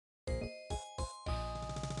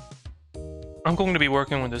I'm going to be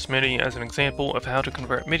working with this MIDI as an example of how to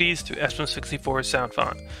convert MIDIs to SM64 sound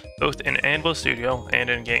font, both in Anvil Studio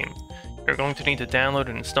and in-game. You're going to need to download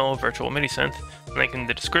and install Virtual MIDI Synth, link in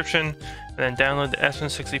the description, and then download the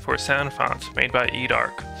SM64 sound font made by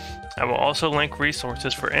eDark. I will also link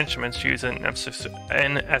resources for instruments used in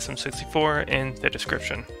SM64 in the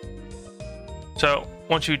description. So,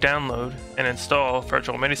 once you download and install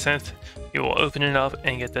Virtual MIDI Synth, you will open it up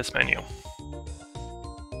and get this menu.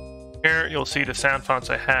 Here you'll see the sound fonts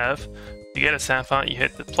I have. To get a sound font, you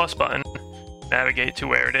hit the plus button, navigate to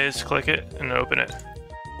where it is, click it, and open it.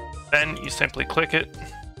 Then you simply click it,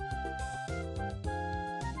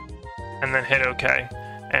 and then hit OK,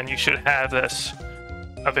 and you should have this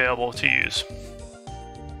available to use.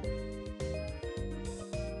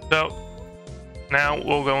 So now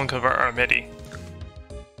we'll go and convert our MIDI.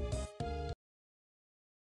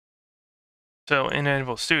 So in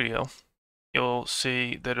Anvil Studio, you'll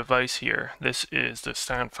see the device here. This is the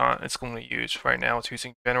sound font it's going to use. Right now it's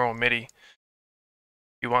using General MIDI. If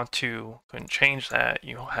you want to change that,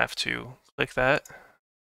 you'll have to click that,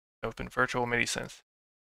 open Virtual MIDI Synth.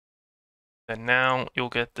 And now you'll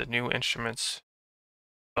get the new instruments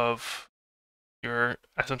of your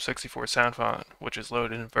SM64 sound font, which is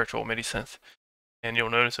loaded in Virtual MIDI Synth. And you'll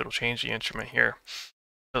notice it'll change the instrument here.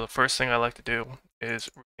 So the first thing I like to do is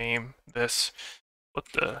rename this what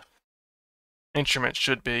the instrument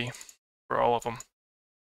should be for all of them.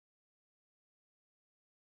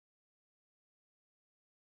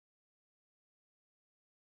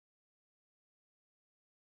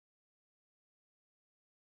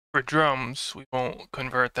 For drums, we won't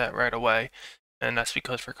convert that right away, and that's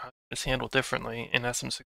because percussion is handled differently in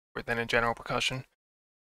SM64 than in general percussion.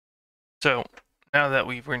 So now that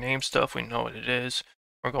we've renamed stuff, we know what it is,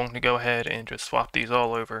 we're going to go ahead and just swap these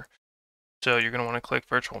all over. So you're going to want to click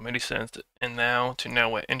Virtual MIDI Synth, and now to know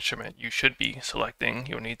what instrument you should be selecting,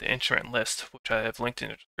 you'll need the instrument list, which I have linked in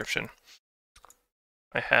the description.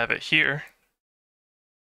 I have it here,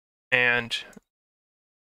 and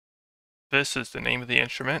this is the name of the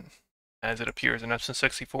instrument as it appears in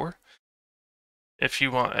SM64. If you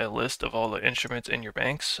want a list of all the instruments in your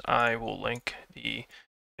banks, I will link the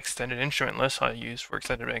extended instrument list I use for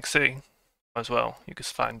Extended Bank C as well. You can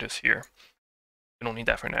find this here. You don't need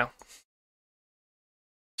that for now.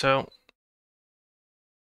 So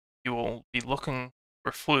you will be looking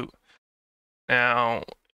for flute. Now,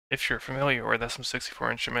 if you're familiar with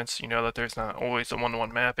SM64 instruments, you know that there's not always a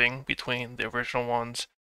one-to-one mapping between the original ones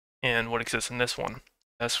and what exists in this one.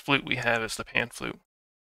 As flute we have is the pan flute.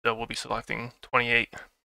 So we'll be selecting 28.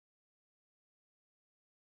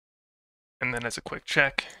 And then as a quick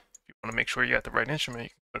check, if you want to make sure you got the right instrument, you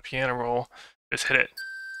can put a piano roll, just hit it.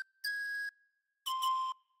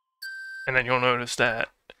 And then you'll notice that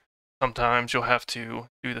sometimes you'll have to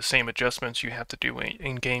do the same adjustments you have to do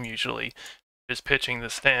in-game usually. Just pitching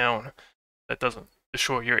this down, that doesn't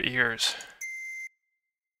destroy your ears.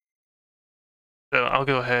 So I'll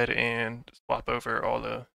go ahead and swap over all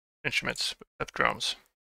the instruments except drums.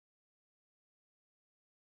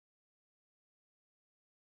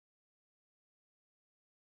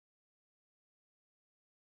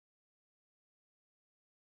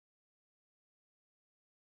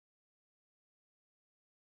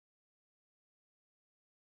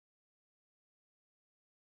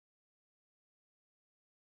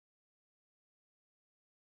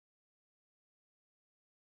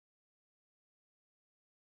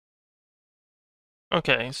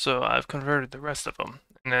 Okay, so I've converted the rest of them,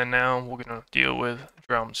 and then now we're going to deal with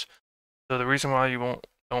drums. So the reason why you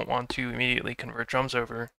don't want to immediately convert drums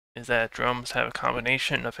over is that drums have a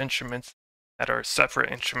combination of instruments that are separate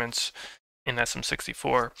instruments in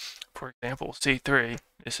SM64. For example, C3,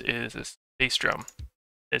 this is a bass drum.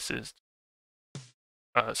 This is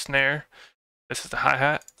a snare. This is the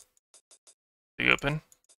hi-hat, the open,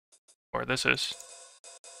 or this is.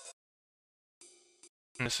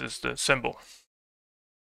 And this is the cymbal.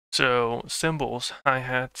 So cymbals,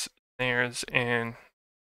 hi-hats, snares, and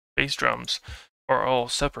bass drums are all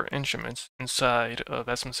separate instruments inside of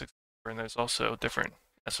SM64, and there's also different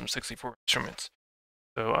SM64 instruments.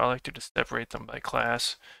 So I like to just separate them by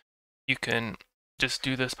class. You can just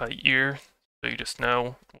do this by ear, so you just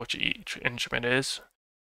know which each instrument is.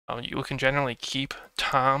 You can generally keep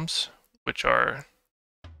toms, which are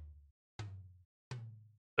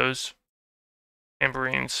those,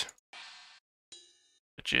 tambourines,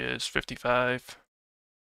 which is 55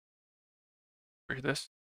 for this.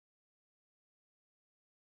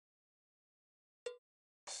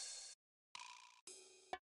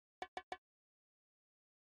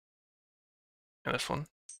 And this one.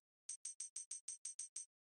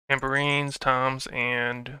 Tambourines, toms,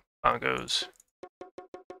 and bongos.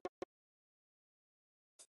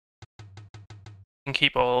 You can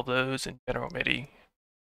keep all of those in general MIDI.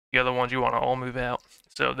 The other ones you want to all move out.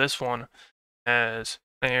 So this one has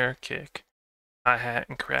snare, kick, hi-hat,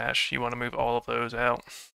 and crash. You want to move all of those out.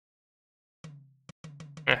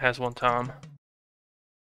 It has one tom.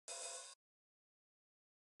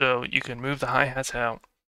 So you can move the hi-hats out,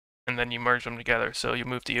 and then you merge them together. So you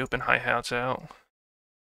move the open hi-hats out,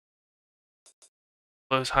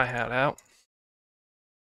 close hi-hat out,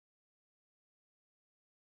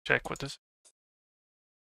 check with this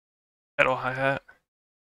pedal hi-hat.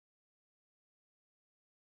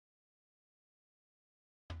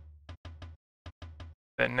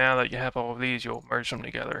 Then now that you have all of these, you'll merge them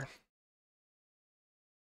together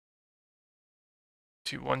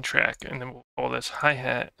to one track, and then we'll call this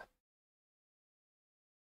hi-hat.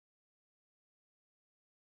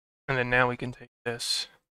 And then now we can take this,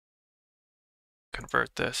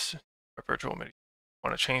 convert this to a virtual MIDI.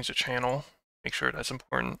 Want to change the channel, make sure that's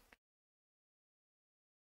important.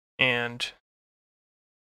 And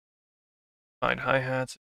find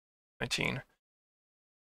hi-hats, 19.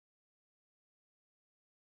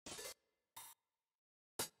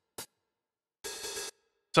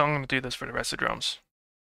 So I'm going to do this for the rest of the drums.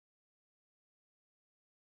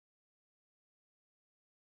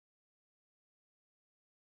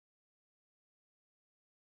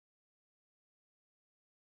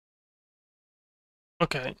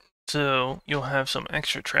 Okay, so you'll have some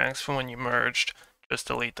extra tracks from when you merged. Just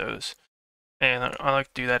delete those. And I like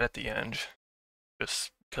to do that at the end, just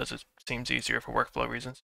because it seems easier for workflow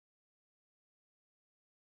reasons.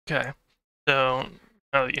 Okay, so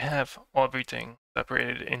now that you have everything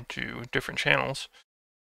separated into different channels,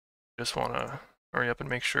 just want to hurry up and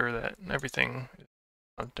make sure that everything is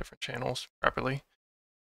on different channels properly.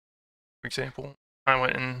 For example, I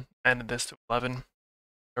went and added this to 11.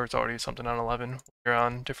 There was already something on 11. When you're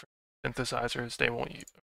on different synthesizers, they won't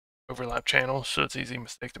overlap channels, so it's an easy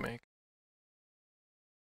mistake to make.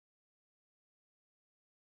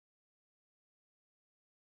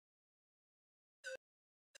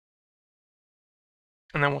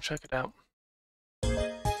 And then we'll check it out.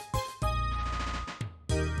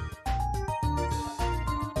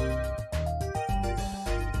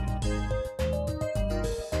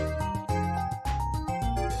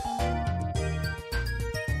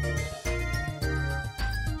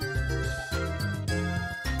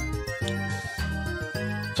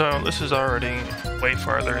 So this is already way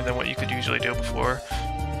farther than what you could usually do before.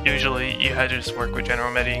 Usually you had to just work with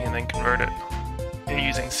general MIDI and then convert it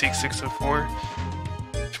using SM64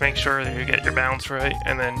 to make sure that you get your balance right,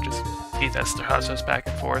 and then just feed that process back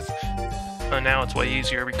and forth. Now it's way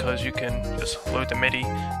easier because you can just load the MIDI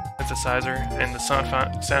synthesizer and the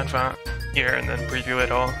sound font here, and then preview it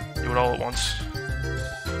all, do it all at once.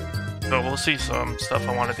 So we'll see some stuff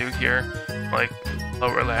I want to do here, like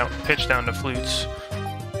lower pitch down the flutes.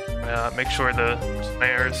 Make sure the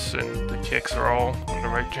snares and the kicks are all on the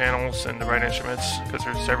right channels and the right instruments, because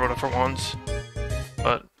there's several different ones.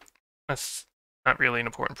 But that's not really an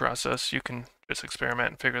important process. You can just experiment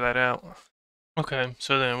and figure that out. Okay,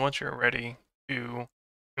 so then once you're ready to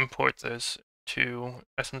import this to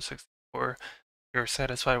SM64, you're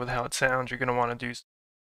satisfied with how it sounds, you're going to want to do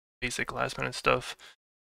basic last minute stuff.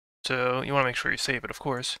 So you want to make sure you save it, of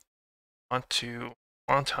course. You want to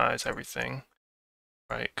quantize everything,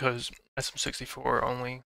 right? Because SM64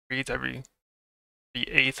 only reads the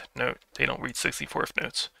 8th note. They don't read 64th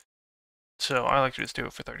notes. So I like to just do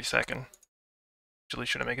it for 30-second. Usually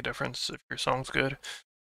shouldn't make a difference if your song's good.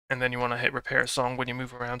 And then you want to hit repair song when you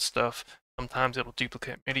move around stuff. Sometimes it'll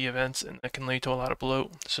duplicate MIDI events, and that can lead to a lot of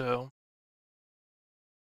bloat. So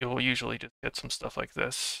you'll usually just get some stuff like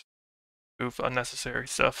this. Move unnecessary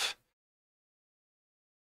stuff.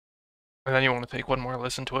 And then you want to take one more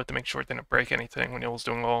listen to it to make sure it didn't break anything when it was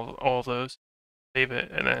doing all of those. Save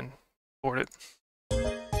it and then import it.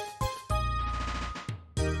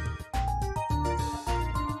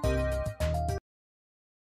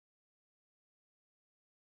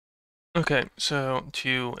 Okay, so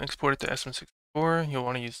to export it to SM64, you'll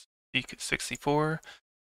want to use SM64.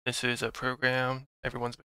 This is a program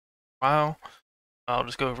everyone's been using for a while. I'll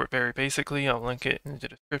just go over it very basically. I'll link it in the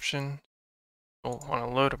description. You'll want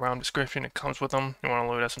to load a ROM description. It comes with them. You want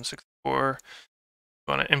to load SM64. You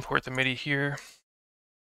want to import the MIDI here.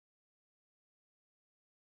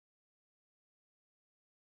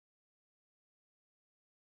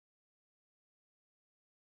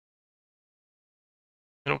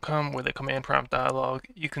 It'll come with a command prompt dialog.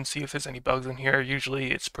 You can see if there's any bugs in here.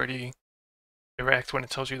 Usually it's pretty direct when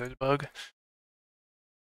it tells you there's a bug.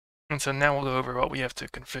 And so now we'll go over what we have to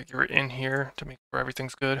configure in here to make sure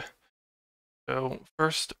everything's good. So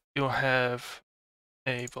first, you'll have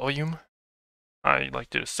a volume. I like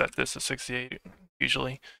to set this to 68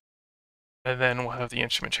 usually. And then we'll have the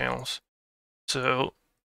instrument channels. So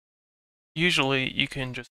usually you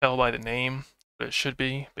can just tell by the name what it should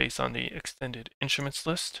be based on the extended instruments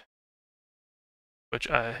list, which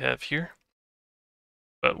I have here.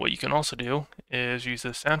 But what you can also do is use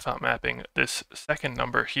the sound font mapping. This second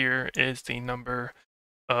number here is the number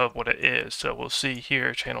of what it is. So we'll see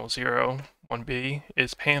here channel 0, 1B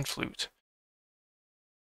is pan flute.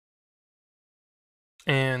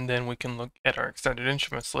 And then we can look at our extended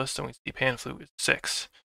instruments list and we see pan flute is 6.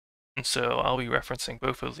 And so I'll be referencing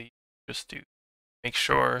both of these just to make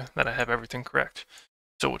sure that I have everything correct.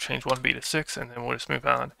 So we'll change 1B to 6 and then we'll just move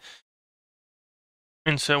on.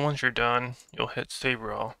 And so once you're done, you'll hit save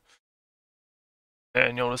raw.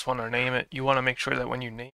 And you'll just want to name it. You want to make sure that when you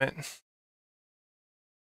name it,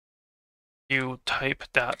 you type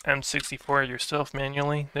 .m64 yourself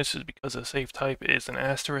manually. This is because the save type is an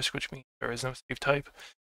asterisk, which means there is no save type.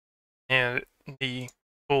 And the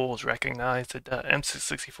tools recognize the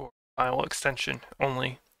 .m64 file extension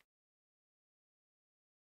only.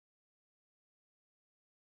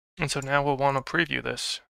 And so now we'll want to preview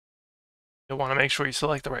this. You'll want to make sure you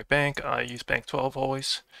select the right bank. I use bank 12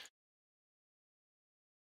 always.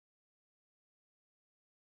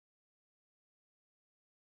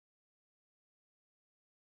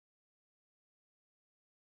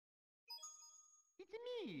 It's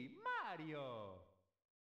me, Mario!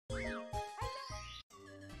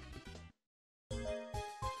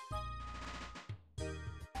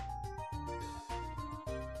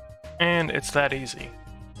 And it's that easy.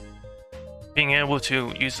 Being able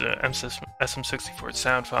to use the SM64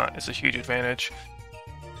 sound font is a huge advantage.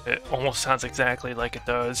 It almost sounds exactly like it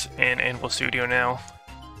does in Anvil Studio now.